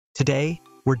Today,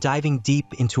 we're diving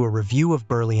deep into a review of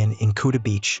Berlian Inn Kuta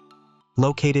Beach,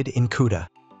 located in Kuta.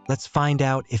 Let's find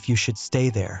out if you should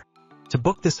stay there. To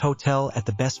book this hotel at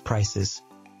the best prices,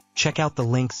 check out the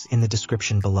links in the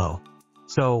description below.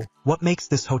 So, what makes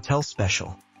this hotel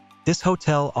special? This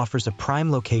hotel offers a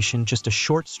prime location just a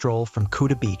short stroll from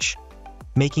Kuta Beach,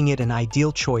 making it an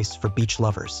ideal choice for beach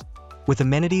lovers. With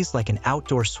amenities like an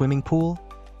outdoor swimming pool,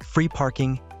 free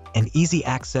parking, and easy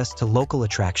access to local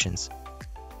attractions,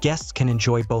 guests can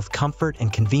enjoy both comfort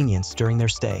and convenience during their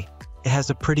stay. It has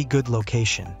a pretty good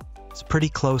location. It's pretty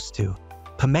close to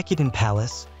Pemekutan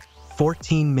Palace,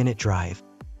 14-minute drive,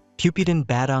 Puputan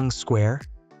Badung Square,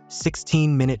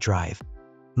 16-minute drive,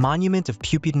 Monument of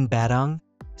Puputan Badung,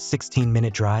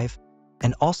 16-minute drive,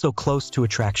 and also close to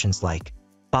attractions like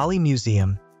Bali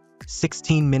Museum,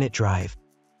 16-minute drive,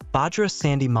 Bajra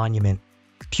Sandi Monument,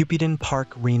 Puputan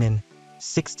Park Renan,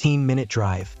 16-minute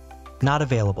drive. Not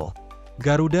available.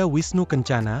 Garuda Wisnu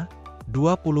Kencana,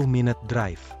 20-minute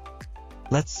drive.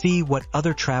 Let's see what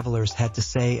other travelers had to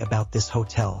say about this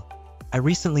hotel. I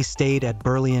recently stayed at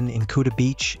Berlian Inn Kuta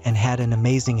Beach and had an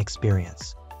amazing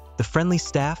experience. The friendly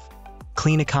staff,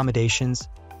 clean accommodations,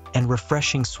 and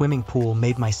refreshing swimming pool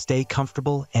made my stay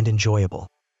comfortable and enjoyable.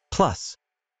 Plus,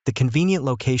 the convenient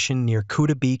location near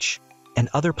Kuta Beach and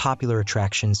other popular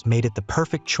attractions made it the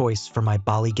perfect choice for my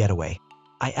Bali getaway.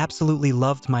 I absolutely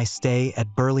loved my stay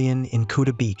at Berlian Inn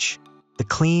Kuta Beach. The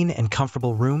clean and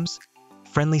comfortable rooms,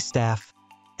 friendly staff,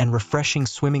 and refreshing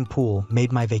swimming pool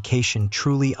made my vacation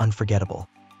truly unforgettable.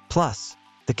 Plus,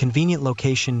 the convenient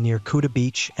location near Kuta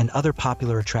Beach and other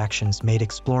popular attractions made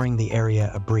exploring the area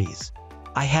a breeze.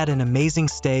 I had an amazing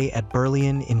stay at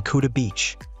Berlian Inn Kuta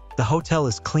Beach. The hotel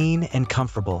is clean and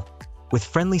comfortable, with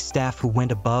friendly staff who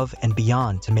went above and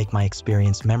beyond to make my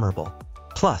experience memorable.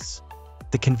 Plus,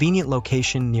 the convenient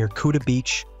location near Kuta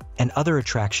Beach and other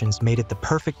attractions made it the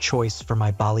perfect choice for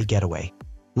my Bali getaway.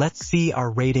 Let's see our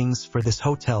ratings for this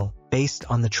hotel based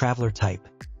on the traveler type.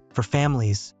 For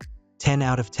families, 10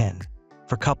 out of 10.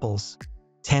 For couples,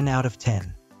 10 out of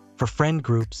 10. For friend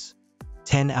groups,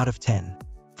 10 out of 10.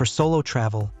 For solo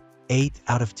travel, 8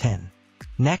 out of 10.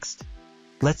 Next,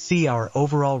 let's see our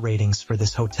overall ratings for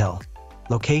this hotel.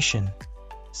 Location,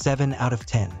 7 out of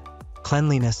 10.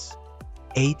 Cleanliness,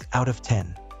 8 out of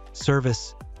 10.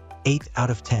 Service, 8 out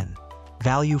of 10.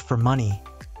 Value for money,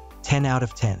 10 out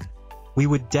of 10. We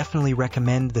would definitely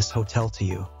recommend this hotel to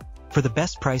you. For the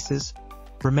best prices,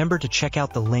 remember to check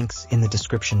out the links in the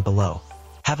description below.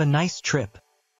 Have a nice trip.